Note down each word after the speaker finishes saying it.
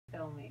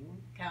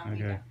calm me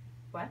Okay. down.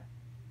 What?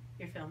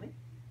 You're filming?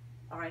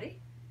 Already?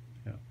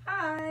 Yeah.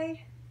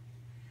 Hi!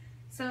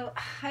 So,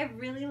 I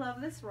really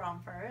love this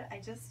romper. I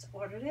just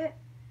ordered it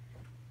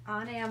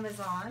on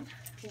Amazon.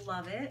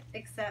 Love it,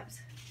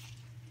 except,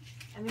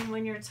 I mean,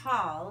 when you're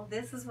tall,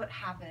 this is what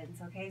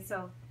happens, okay?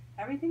 So,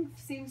 everything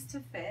seems to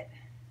fit.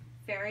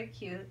 Very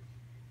cute.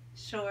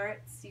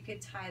 Shorts, you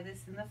could tie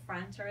this in the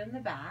front or in the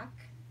back.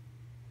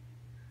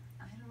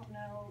 I don't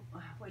know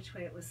which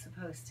way it was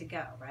supposed to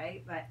go,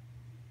 right? But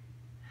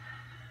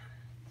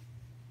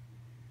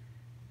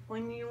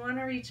when you want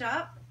to reach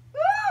up,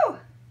 woo!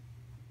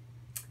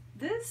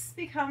 This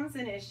becomes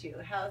an issue.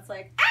 How it's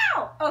like,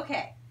 ow!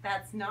 Okay,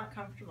 that's not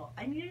comfortable.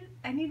 I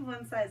need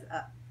one size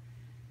up.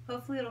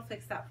 Hopefully it'll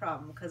fix that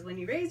problem, because when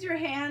you raise your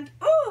hand,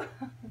 ooh,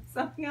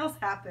 something else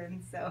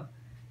happens. So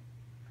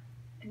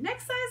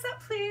next size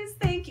up, please.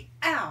 Thank you.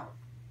 Ow.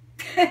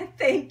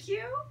 Thank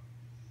you.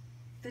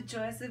 The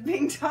joys of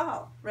being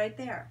tall, right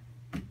there.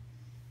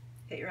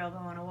 Hit your elbow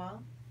on a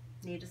wall.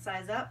 Need to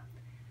size up.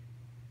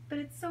 But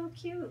it's so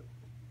cute.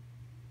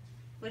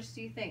 Which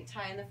do you think?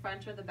 Tie in the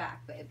front or the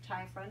back, babe?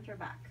 Tie front or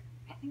back?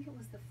 I think it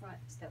was the front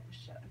that was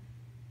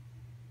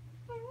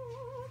shown.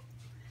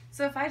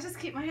 So if I just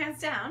keep my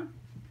hands down,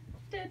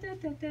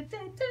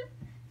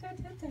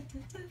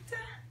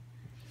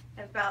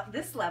 about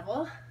this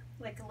level,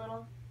 like a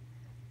little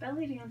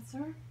belly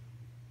dancer.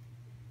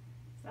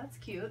 So that's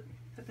cute.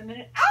 But the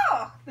minute,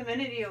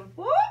 you,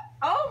 whoop,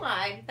 oh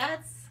my,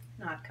 that's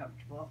not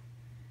comfortable.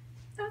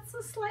 That's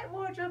a slight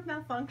wardrobe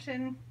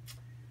malfunction.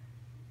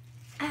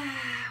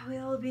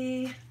 We'll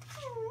be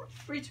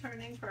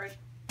returning for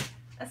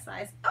a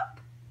size up.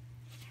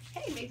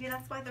 Hey, maybe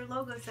that's why their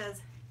logo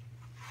says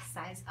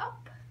size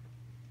up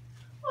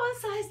or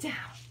size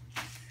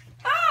down.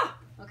 Ah!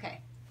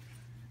 Okay.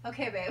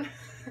 Okay, babe.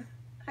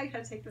 I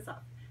gotta take this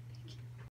off.